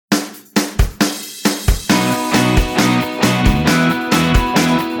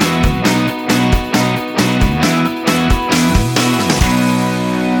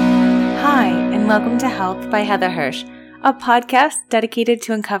welcome to Health by Heather Hirsch, a podcast dedicated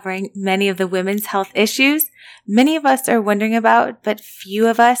to uncovering many of the women's health issues many of us are wondering about, but few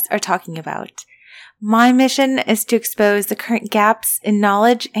of us are talking about. My mission is to expose the current gaps in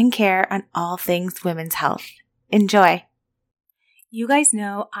knowledge and care on all things women's health. Enjoy. You guys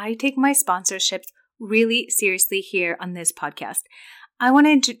know I take my sponsorships really seriously here on this podcast. I want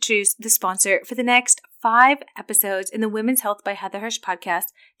to introduce the sponsor for the next 5 episodes in the Women's Health by Heather Hirsch podcast,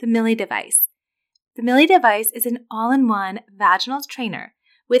 the Millie Device. The Millie Device is an all-in-one vaginal trainer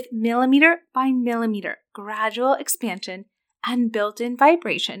with millimeter by millimeter gradual expansion and built-in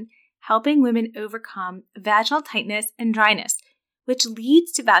vibration, helping women overcome vaginal tightness and dryness, which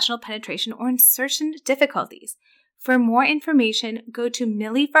leads to vaginal penetration or insertion difficulties. For more information, go to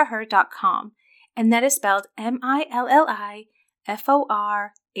millieforher.com, and that is spelled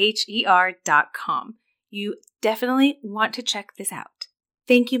MILLIFORHER.com. You definitely want to check this out.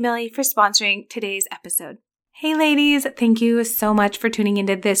 Thank you, Millie, for sponsoring today's episode. Hey ladies, thank you so much for tuning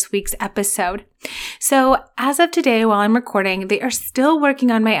into this week's episode. So as of today, while I'm recording, they are still working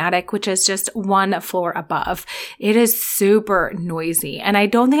on my attic, which is just 1 floor above. It is super noisy, and I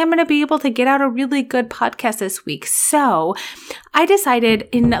don't think I'm going to be able to get out a really good podcast this week. So I decided,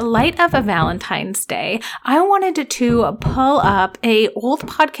 in light of a Valentine's Day, I wanted to pull up an old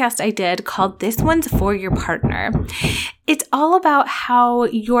podcast I did called This One's For Your Partner. It's all about how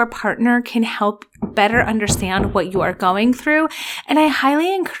your partner can help better understand what you are going through. And I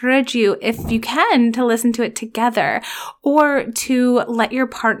highly encourage you, if you can, to listen to it together or to let your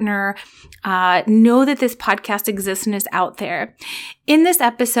partner know that this podcast exists and is out there. In this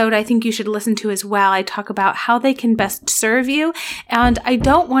episode, I think you should listen to as well. I talk about how they can best serve you. And I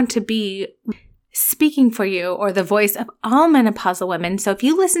don't want to be speaking for you or the voice of all menopausal women. So if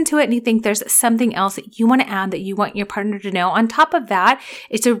you listen to it and you think there's something else that you want to add that you want your partner to know, on top of that,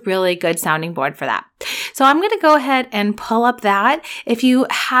 it's a really good sounding board for that. So I'm going to go ahead and pull up that. If you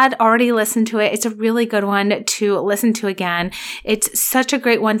had already listened to it, it's a really good one to listen to again. It's such a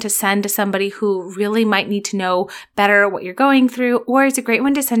great one to send to somebody who really might need to know better what you're going through, or it's a great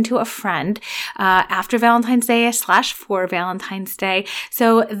one to send to a friend after Valentine's Day / for Valentine's Day,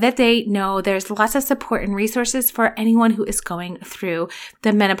 so that they know there's lots of support and resources for anyone who is going through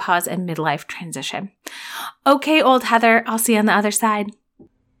the menopause and midlife transition. Okay, old Heather, I'll see you on the other side.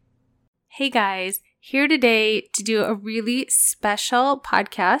 Hey guys, here today to do a really special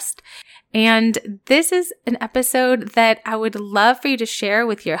podcast. And this is an episode that I would love for you to share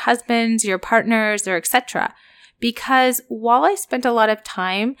with your husbands, your partners, or etc. Because while I spent a lot of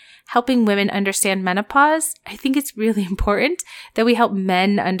time helping women understand menopause, I think it's really important that we help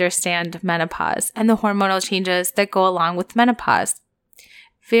men understand menopause and the hormonal changes that go along with menopause.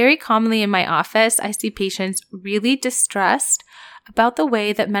 Very commonly in my office, I see patients really distressed about the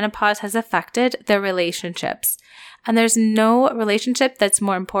way that menopause has affected their relationships. And there's no relationship that's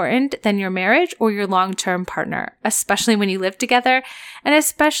more important than your marriage or your long-term partner, especially when you live together, and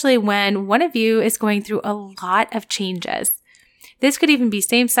especially when one of you is going through a lot of changes. This could even be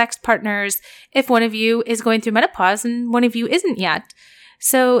same-sex partners if one of you is going through menopause and one of you isn't yet.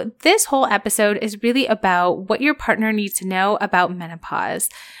 So this whole episode is really about what your partner needs to know about menopause.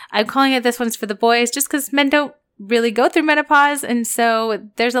 I'm calling it This One's for the Boys just because men don't really go through menopause, and so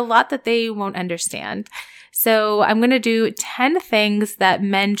there's a lot that they won't understand. So I'm going to do 10 things that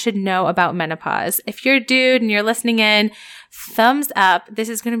men should know about menopause. If you're a dude and you're listening in, thumbs up. This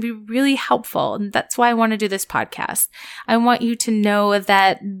is going to be really helpful. And that's why I want to do this podcast. I want you to know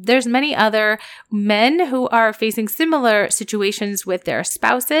that there's many other men who are facing similar situations with their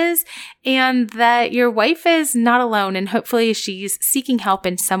spouses, and that your wife is not alone. And hopefully she's seeking help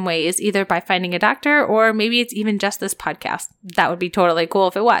in some ways, either by finding a doctor or maybe it's even just this podcast. That would be totally cool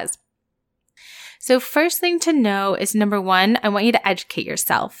if it was. So first thing to know is, number 1, I want you to educate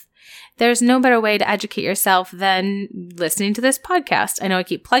yourself. There's no better way to educate yourself than listening to this podcast. I know I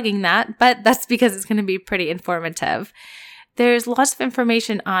keep plugging that, but that's because it's going to be pretty informative. There's lots of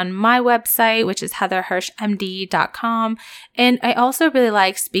information on my website, which is heatherhirschmd.com. And I also really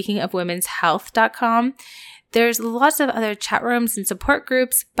like speakingofwomenshealth.com. There's lots of other chat rooms and support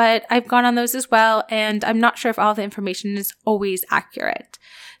groups, but I've gone on those as well, and I'm not sure if all the information is always accurate.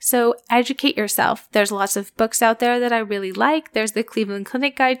 So educate yourself. There's lots of books out there that I really like. There's the Cleveland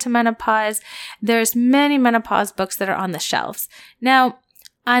Clinic Guide to Menopause. There's many menopause books that are on the shelves. Now,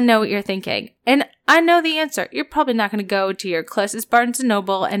 I know what you're thinking, and I know the answer. You're probably not going to go to your closest Barnes &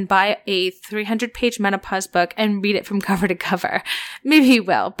 Noble and buy a 300-page menopause book and read it from cover to cover. Maybe you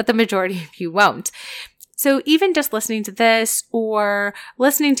will, but the majority of you won't. So even just listening to this or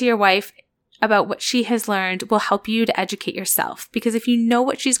listening to your wife about what she has learned will help you to educate yourself. Because if you know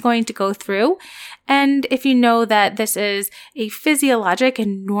what she's going to go through, and if you know that this is a physiologic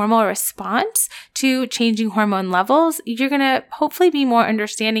and normal response to changing hormone levels, you're going to hopefully be more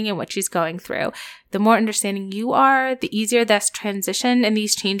understanding in what she's going through. The more understanding you are, the easier this transition and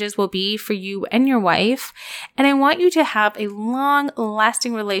these changes will be for you and your wife. And I want you to have a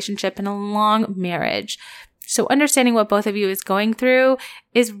long-lasting relationship and a long marriage. So understanding what both of you is going through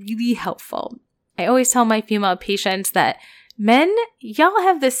is really helpful. I always tell my female patients that men, y'all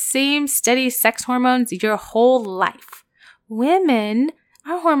have the same steady sex hormones your whole life. Women,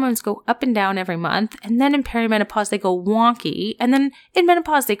 our hormones go up and down every month, and then in perimenopause they go wonky, and then in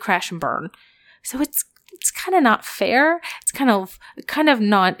menopause they crash and burn. So it's kind of not fair. It's kind of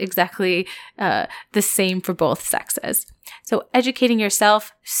not exactly the same for both sexes. So educating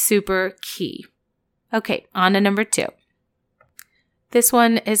yourself, super key. Okay, on to number 2. This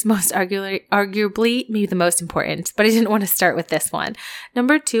one is most arguably maybe the most important, but I didn't want to start with this one.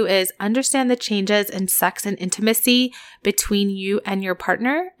 Number 2 is understand the changes in sex and intimacy between you and your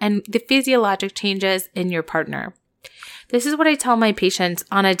partner and the physiologic changes in your partner. This is what I tell my patients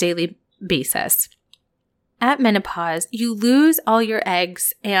on a daily basis. At menopause, you lose all your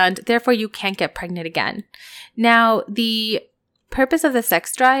eggs and therefore you can't get pregnant again. Now, the purpose of the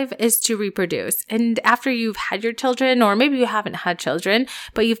sex drive is to reproduce. And after you've had your children, or maybe you haven't had children,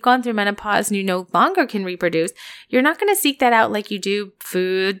 but you've gone through menopause and you no longer can reproduce, you're not going to seek that out like you do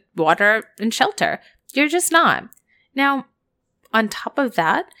food, water, and shelter. You're just not. Now, on top of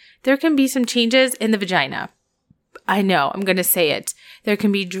that, there can be some changes in the vagina. I know, I'm going to say it. There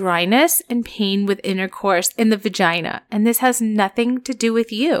can be dryness and pain with intercourse in the vagina, and this has nothing to do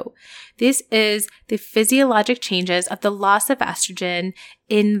with you. This is the physiologic changes of the loss of estrogen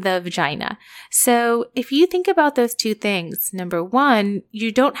in the vagina. So if you think about those two things, number 1,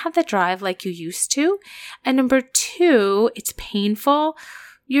 you don't have the drive like you used to, and number 2, it's painful.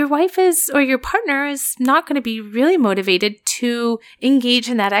 Your wife is, or your partner is not going to be really motivated to engage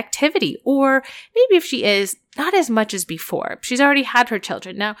in that activity. Or maybe if she is, not as much as before. She's already had her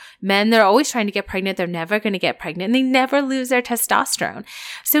children. Now, men, they're always trying to get pregnant. They're never going to get pregnant. And they never lose their testosterone.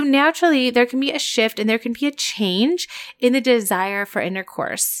 So naturally, there can be a shift and there can be a change in the desire for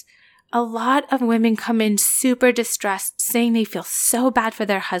intercourse. A lot of women come in super distressed, saying they feel so bad for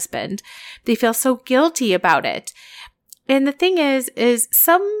their husband. They feel so guilty about it. And the thing is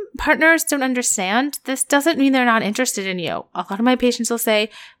some partners don't understand. This doesn't mean they're not interested in you. A lot of my patients will say,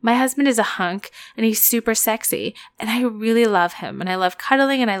 my husband is a hunk and he's super sexy and I really love him and I love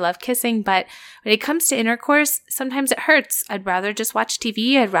cuddling and I love kissing. But when it comes to intercourse, sometimes it hurts. I'd rather just watch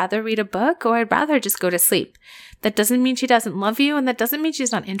TV. I'd rather read a book, or I'd rather just go to sleep. That doesn't mean she doesn't love you, and that doesn't mean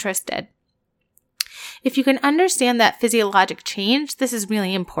she's not interested. If you can understand that physiologic change, this is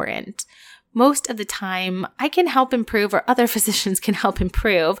really important. Most of the time, I can help improve, or other physicians can help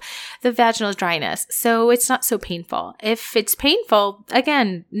improve, the vaginal dryness, so it's not so painful. If it's painful,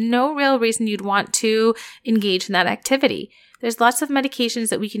 again, no real reason you'd want to engage in that activity. There's lots of medications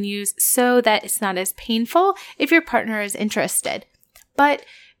that we can use so that it's not as painful if your partner is interested. But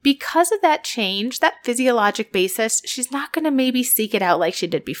because of that change, that physiologic basis, she's not going to maybe seek it out like she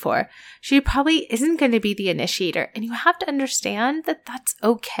did before. She probably isn't going to be the initiator. And you have to understand that that's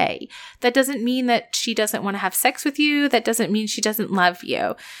okay. That doesn't mean that she doesn't want to have sex with you. That doesn't mean she doesn't love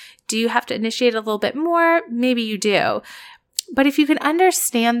you. Do you have to initiate a little bit more? Maybe you do. But if you can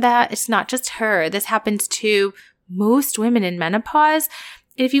understand that it's not just her, this happens to most women in menopause.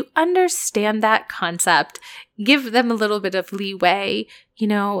 If you understand that concept, give them a little bit of leeway,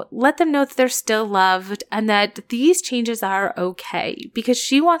 let them know that they're still loved and that these changes are okay, because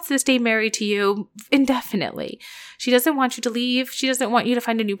she wants to stay married to you indefinitely. She doesn't want you to leave. She doesn't want you to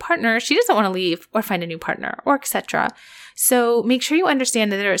find a new partner. She doesn't want to leave or find a new partner, or etc. So make sure you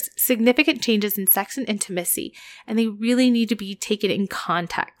understand that there's significant changes in sex and intimacy, and they really need to be taken in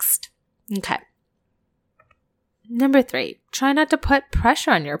context. Okay. Number 3, try not to put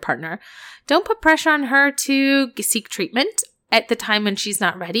pressure on your partner. Don't put pressure on her to seek treatment at the time when she's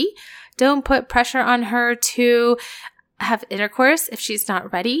not ready. Don't put pressure on her to have intercourse if she's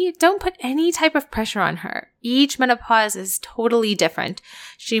not ready. Don't put any type of pressure on her. Each menopause is totally different.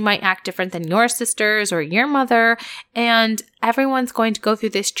 She might act different than your sisters or your mother, and everyone's going to go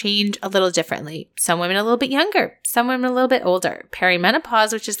through this change a little differently. Some women a little bit younger, some women a little bit older.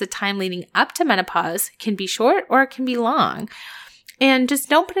 Perimenopause, which is the time leading up to menopause, can be short or it can be long. And just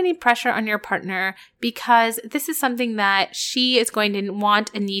don't put any pressure on your partner, because this is something that she is going to want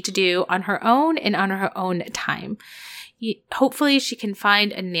and need to do on her own and on her own time. Hopefully she can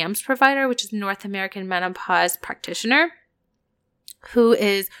find a NAMS provider, which is North American Menopause Practitioner. who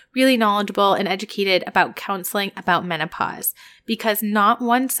is really knowledgeable and educated about counseling about menopause, because not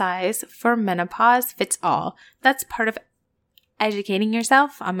one size for menopause fits all. That's part of educating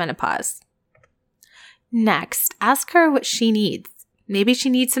yourself on menopause. Next, ask her what she needs. Maybe she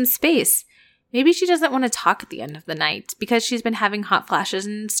needs some space. Maybe she doesn't want to talk at the end of the night because she's been having hot flashes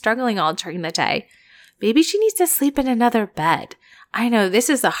and struggling all during the day. Maybe she needs to sleep in another bed. I know this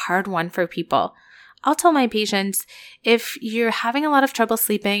is a hard one for people. I'll tell my patients, if you're having a lot of trouble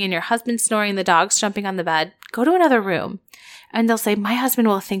sleeping and your husband's snoring and the dog's jumping on the bed, go to another room. And they'll say, my husband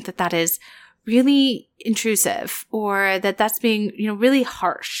will think that that is really intrusive, or that that's being, really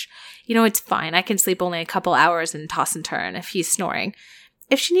harsh. It's fine. I can sleep only a couple hours and toss and turn if he's snoring.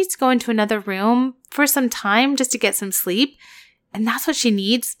 If she needs to go into another room for some time just to get some sleep, and that's what she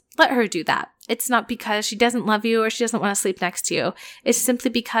needs, let her do that. It's not because she doesn't love you or she doesn't want to sleep next to you. It's simply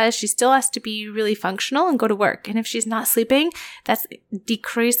because she still has to be really functional and go to work. And if she's not sleeping, that's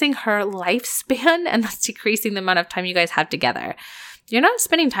decreasing her lifespan, and that's decreasing the amount of time you guys have together. You're not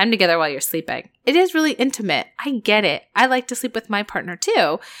spending time together while you're sleeping. It is really intimate. I get it. I like to sleep with my partner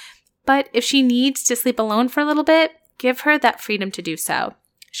too. But if she needs to sleep alone for a little bit, give her that freedom to do so.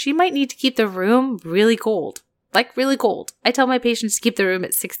 She might need to keep the room really cold. Like really cold. I tell my patients to keep the room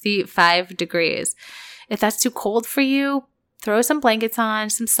at 65 degrees. If that's too cold for you, throw some blankets on,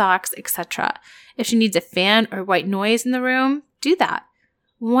 some socks, etc. If she needs a fan or white noise in the room, do that.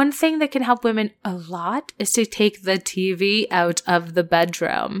 One thing that can help women a lot is to take the TV out of the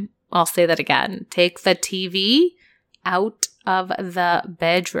bedroom. I'll say that again. Take the TV out of the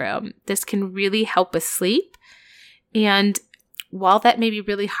bedroom. This can really help with sleep. And while that may be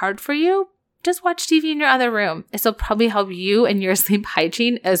really hard for you, just watch TV in your other room. This will probably help you and your sleep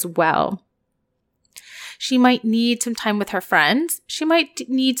hygiene as well. She might need some time with her friends. She might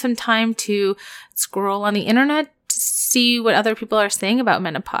need some time to scroll on the internet to see what other people are saying about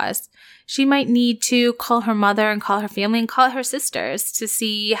menopause. She might need to call her mother and call her family and call her sisters to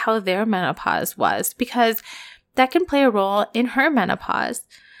see how their menopause was, because that can play a role in her menopause.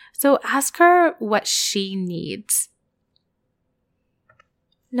 So ask her what she needs.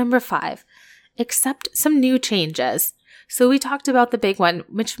 Number 5. Accept some new changes. So we talked about the big one,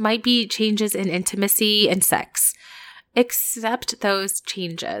 which might be changes in intimacy and sex. Accept those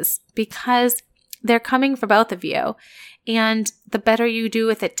changes because they're coming for both of you. And the better you do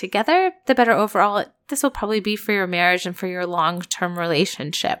with it together, the better overall this will probably be for your marriage and for your long-term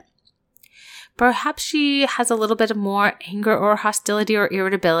relationship. Perhaps she has a little bit more anger or hostility or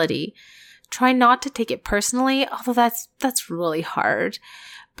irritability. Try not to take it personally, although that's really hard.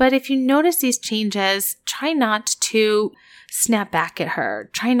 But if you notice these changes, try not to snap back at her.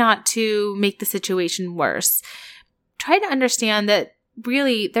 Try not to make the situation worse. Try to understand that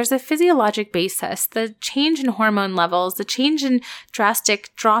really there's a physiologic basis. The change in hormone levels, the change in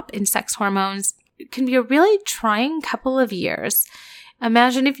drastic drop in sex hormones can be a really trying couple of years.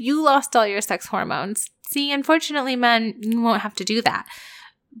 Imagine if you lost all your sex hormones. See, unfortunately, men, you won't have to do that.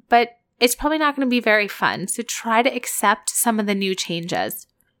 But it's probably not going to be very fun. So try to accept some of the new changes.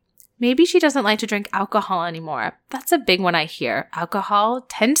 Maybe she doesn't like to drink alcohol anymore. That's a big one I hear. Alcohol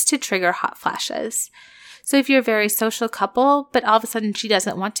tends to trigger hot flashes. So if you're a very social couple, but all of a sudden she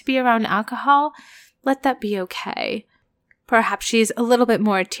doesn't want to be around alcohol, let that be okay. Perhaps she's a little bit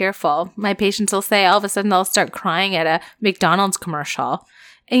more tearful. My patients will say all of a sudden they'll start crying at a McDonald's commercial.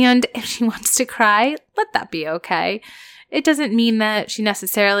 And if she wants to cry, let that be okay. It doesn't mean that she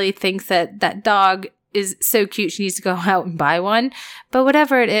necessarily thinks that that dog is so cute she needs to go out and buy one. But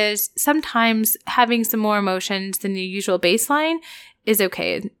whatever it is, sometimes having some more emotions than the usual baseline is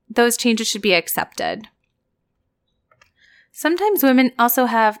okay. Those changes should be accepted. Sometimes women also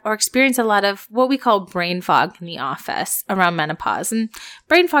have or experience a lot of what we call brain fog in the office around menopause. And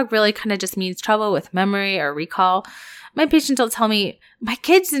brain fog really kind of just means trouble with memory or recall. My patients will tell me, my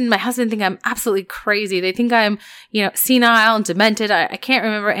kids and my husband think I'm absolutely crazy. They think I'm, senile and demented. I can't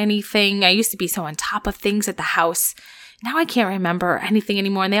remember anything. I used to be so on top of things at the house. Now I can't remember anything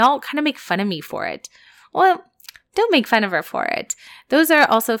anymore. And they all kind of make fun of me for it. Well, don't make fun of her for it. Those are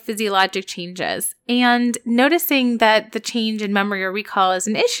also physiologic changes. And noticing that the change in memory or recall is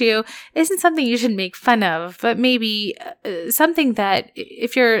an issue isn't something you should make fun of, but maybe something that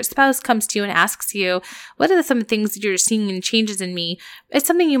if your spouse comes to you and asks you, what are some things that you're seeing in changes in me? It's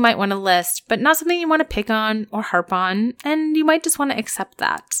something you might want to list, but not something you want to pick on or harp on. And you might just want to accept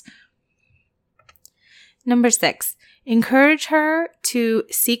that. Number 6, encourage her to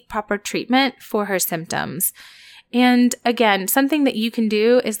seek proper treatment for her symptoms. And again, something that you can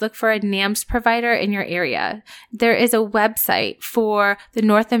do is look for a NAMS provider in your area. There is a website for the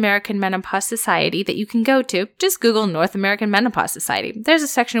North American Menopause Society that you can go to. Just Google North American Menopause Society. There's a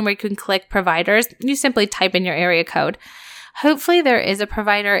section where you can click providers. You simply type in your area code. Hopefully there is a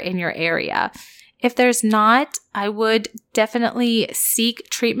provider in your area. If there's not, I would definitely seek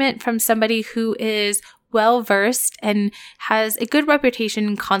treatment from somebody who is well-versed and has a good reputation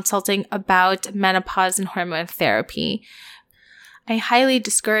in consulting about menopause and hormone therapy. I highly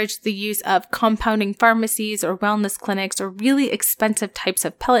discourage the use of compounding pharmacies or wellness clinics or really expensive types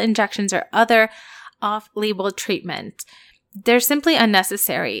of pellet injections or other off-label treatment. They're simply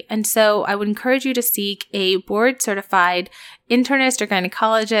unnecessary. And so I would encourage you to seek a board-certified internist or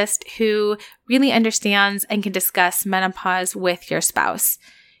gynecologist who really understands and can discuss menopause with your spouse.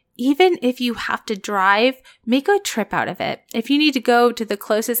 Even if you have to drive, make a trip out of it. If you need to go to the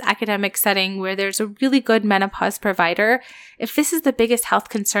closest academic setting where there's a really good menopause provider, if this is the biggest health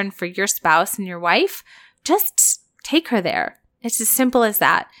concern for your spouse and your wife, just take her there. It's as simple as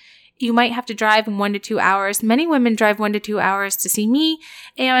that. You might have to drive in 1 to 2 hours. Many women drive 1 to 2 hours to see me.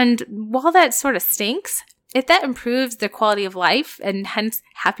 And while that sort of stinks, if that improves their quality of life and hence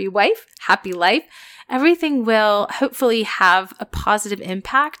happy wife, happy life, everything will hopefully have a positive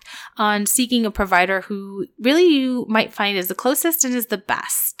impact on seeking a provider who really you might find is the closest and is the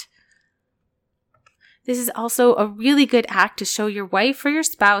best. This is also a really good act to show your wife or your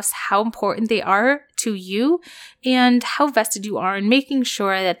spouse how important they are to you and how vested you are in making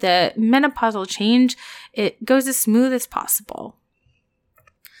sure that the menopausal change, it goes as smooth as possible.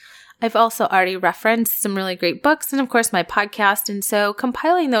 I've also already referenced some really great books and, of course, my podcast. And so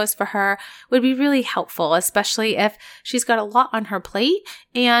compiling those for her would be really helpful, especially if she's got a lot on her plate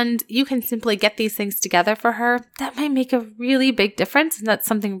and you can simply get these things together for her. That might make a really big difference. And that's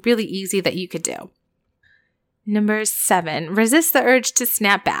something really easy that you could do. Number 7, resist the urge to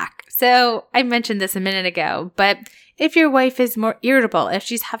snap back. So I mentioned this a minute ago, but if your wife is more irritable, if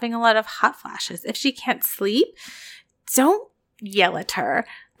she's having a lot of hot flashes, if she can't sleep, don't yell at her.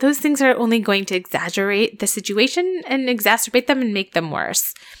 Those things are only going to exaggerate the situation and exacerbate them and make them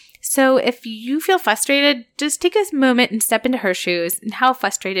worse. So if you feel frustrated, just take a moment and step into her shoes and how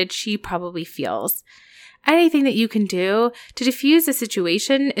frustrated she probably feels. Anything that you can do to diffuse the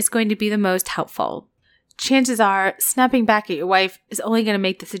situation is going to be the most helpful. Chances are snapping back at your wife is only going to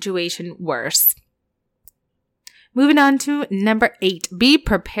make the situation worse. Moving on to number 8, be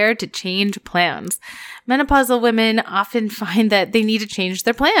prepared to change plans. Menopausal women often find that they need to change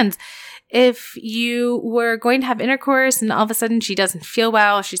their plans. If you were going to have intercourse and all of a sudden she doesn't feel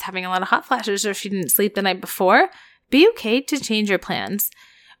well, she's having a lot of hot flashes, or she didn't sleep the night before, be okay to change your plans.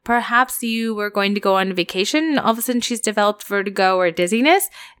 Perhaps you were going to go on vacation and all of a sudden she's developed vertigo or dizziness.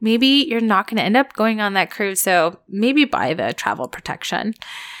 Maybe you're not going to end up going on that cruise, so maybe buy the travel protection.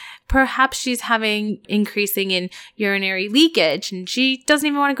 Perhaps she's having increasing in urinary leakage and she doesn't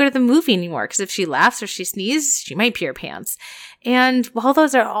even want to go to the movie anymore because if she laughs or she sneezes, she might pee her pants. And while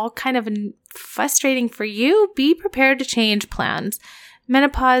those are all kind of frustrating for you, be prepared to change plans.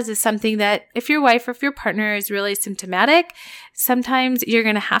 Menopause is something that if your wife or if your partner is really symptomatic, sometimes you're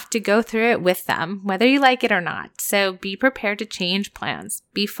going to have to go through it with them, whether you like it or not. So be prepared to change plans.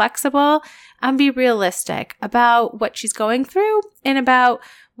 Be flexible and be realistic about what she's going through and about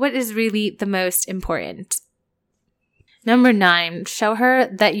what is really the most important. Number 9, show her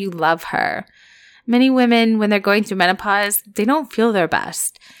that you love her. Many women, when they're going through menopause, they don't feel their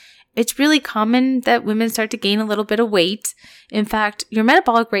best. It's really common that women start to gain a little bit of weight. In fact, your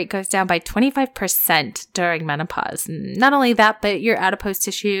metabolic rate goes down by 25% during menopause. And not only that, but your adipose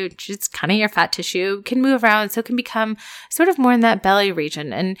tissue, just kind of your fat tissue, can move around, so it can become sort of more in that belly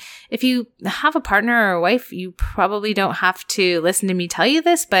region. And if you have a partner or a wife, you probably don't have to listen to me tell you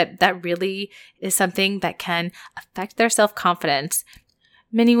this, but that really is something that can affect their self-confidence.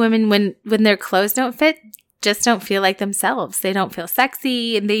 Many women, when their clothes don't fit, just don't feel like themselves. They don't feel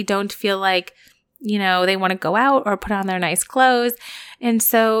sexy and they don't feel like, they want to go out or put on their nice clothes. And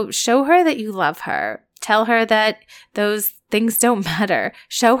so show her that you love her. Tell her that those things don't matter.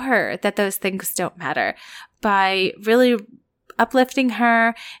 Show her that those things don't matter by really uplifting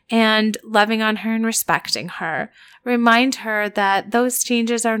her and loving on her and respecting her. Remind her that those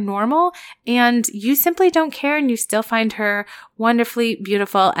changes are normal and you simply don't care and you still find her wonderfully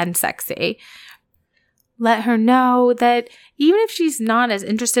beautiful and sexy. Let her know that even if she's not as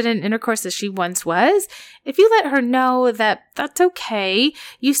interested in intercourse as she once was, if you let her know that that's okay,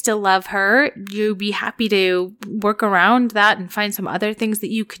 you still love her, you'd be happy to work around that and find some other things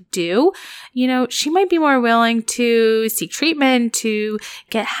that you could do, she might be more willing to seek treatment, to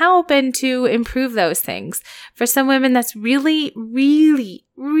get help, and to improve those things. For some women, that's really, really,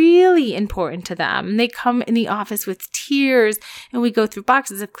 really important to them. They come in the office with tears and we go through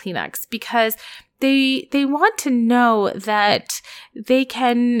boxes of Kleenex because they want to know that they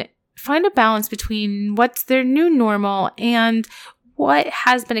can find a balance between what's their new normal and what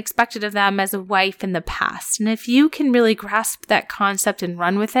has been expected of them as a wife in the past. And if you can really grasp that concept and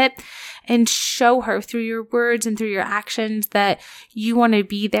run with it and show her through your words and through your actions that you want to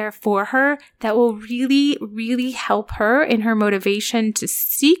be there for her, that will really, really help her in her motivation to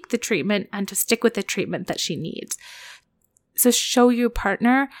seek the treatment and to stick with the treatment that she needs. So show your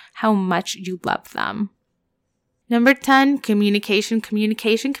partner how much you love them. Number 10, communication.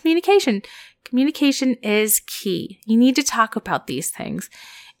 Communication is key. You need to talk about these things.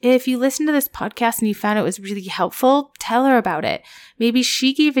 If you listen to this podcast and you found it was really helpful, tell her about it. Maybe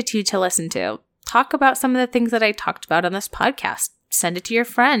she gave it to you to listen to. Talk about some of the things that I talked about on this podcast. Send it to your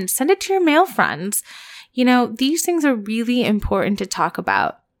friends. Send it to your male friends. These things are really important to talk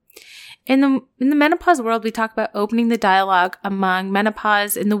about. In the menopause world, we talk about opening the dialogue among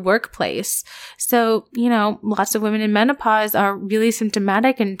menopause in the workplace. So, lots of women in menopause are really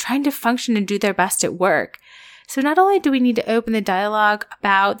symptomatic and trying to function and do their best at work. So not only do we need to open the dialogue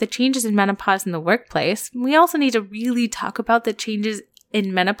about the changes in menopause in the workplace, we also need to really talk about the changes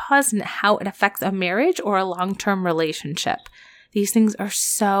in menopause and how it affects a marriage or a long-term relationship. These things are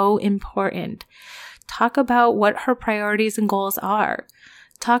so important. Talk about what her priorities and goals are.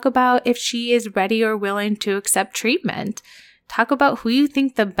 Talk about if she is ready or willing to accept treatment. Talk about who you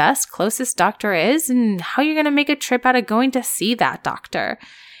think the best, closest doctor is and how you're going to make a trip out of going to see that doctor.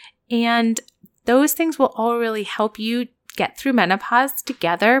 And those things will all really help you get through menopause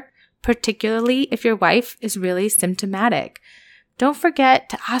together, particularly if your wife is really symptomatic. Don't forget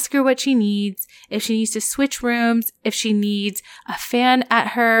to ask her what she needs, if she needs to switch rooms, if she needs a fan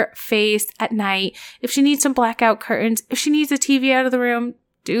at her face at night, if she needs some blackout curtains, if she needs a TV out of the room.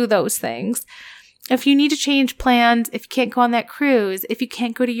 Do those things. If you need to change plans, if you can't go on that cruise, if you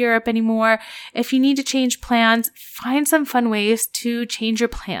can't go to Europe anymore, if you need to change plans, find some fun ways to change your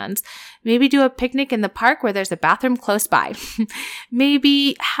plans. Maybe do a picnic in the park where there's a bathroom close by.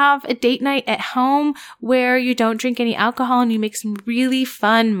 Maybe have a date night at home where you don't drink any alcohol and you make some really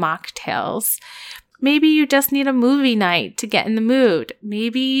fun mocktails. Maybe you just need a movie night to get in the mood.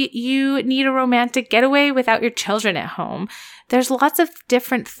 Maybe you need a romantic getaway without your children at home. There's lots of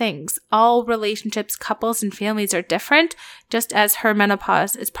different things. All relationships, couples, and families are different, just as her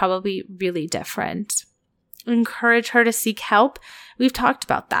menopause is probably really different. Encourage her to seek help. We've talked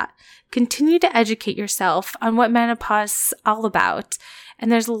about that. Continue to educate yourself on what menopause is all about.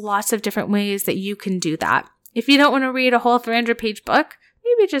 And there's lots of different ways that you can do that. If you don't want to read a whole 300-page book,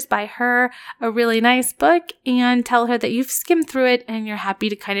 maybe just buy her a really nice book and tell her that you've skimmed through it and you're happy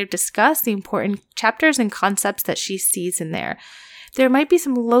to kind of discuss the important chapters and concepts that she sees in there. There might be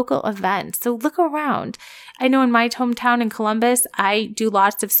some local events, so look around. I know in my hometown in Columbus, I do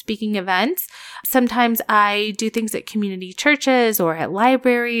lots of speaking events. Sometimes I do things at community churches or at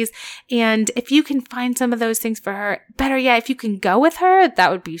libraries, and if you can find some of those things for her, better yet, if you can go with her,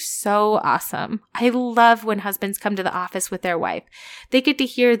 that would be so awesome. I love when husbands come to the office with their wife. They get to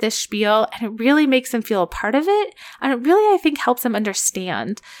hear this spiel, and it really makes them feel a part of it, and it really, I think, helps them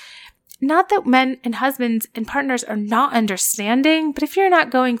understand. Not that men and husbands and partners are not understanding, but if you're not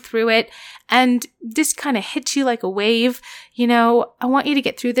going through it and this kind of hits you like a wave, I want you to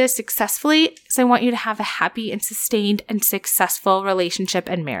get through this successfully because I want you to have a happy and sustained and successful relationship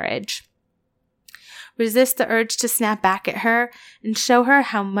and marriage. Resist the urge to snap back at her and show her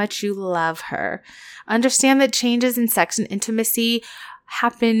how much you love her. Understand that changes in sex and intimacy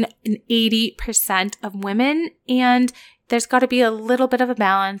happen in 80% of women, and there's got to be a little bit of a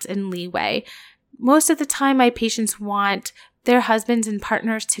balance and leeway. Most of the time, my patients want their husbands and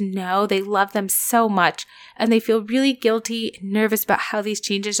partners to know they love them so much, and they feel really guilty and nervous about how these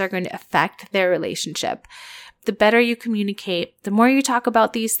changes are going to affect their relationship. The better you communicate, the more you talk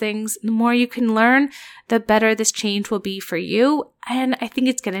about these things, the more you can learn, the better this change will be for you. And I think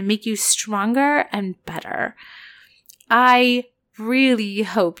it's going to make you stronger and better. I really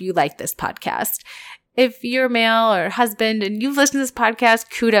hope you like this podcast. If you're male or husband and you've listened to this podcast,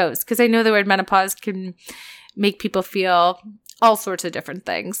 kudos, because I know the word menopause can make people feel all sorts of different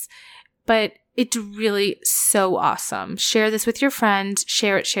things. But it's really so awesome. Share this with your friends.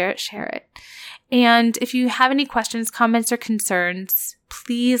 Share it. And if you have any questions, comments, or concerns,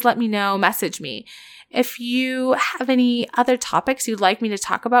 please let me know, message me. If you have any other topics you'd like me to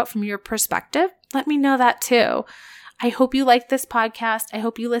talk about from your perspective, let me know that too. I hope you liked this podcast. I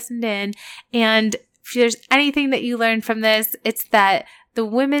hope you listened in. And if there's anything that you learned from this, it's that the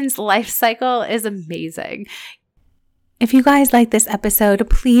women's life cycle is amazing. If you guys like this episode,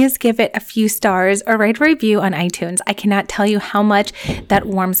 please give it a few stars or write a review on iTunes. I cannot tell you how much that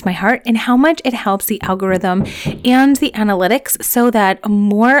warms my heart and how much it helps the algorithm and the analytics so that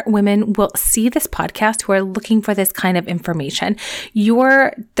more women will see this podcast who are looking for this kind of information.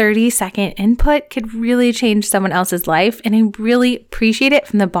 Your 30-second input could really change someone else's life, and I really appreciate it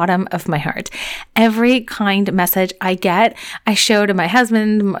from the bottom of my heart. Every kind message I get, I show to my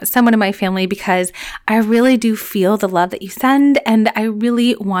husband, someone in my family, because I really do feel the love that you send, and I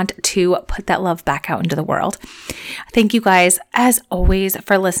really want to put that love back out into the world. Thank you guys, as always,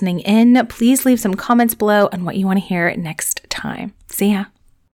 for listening in. Please leave some comments below on what you want to hear next time. See ya.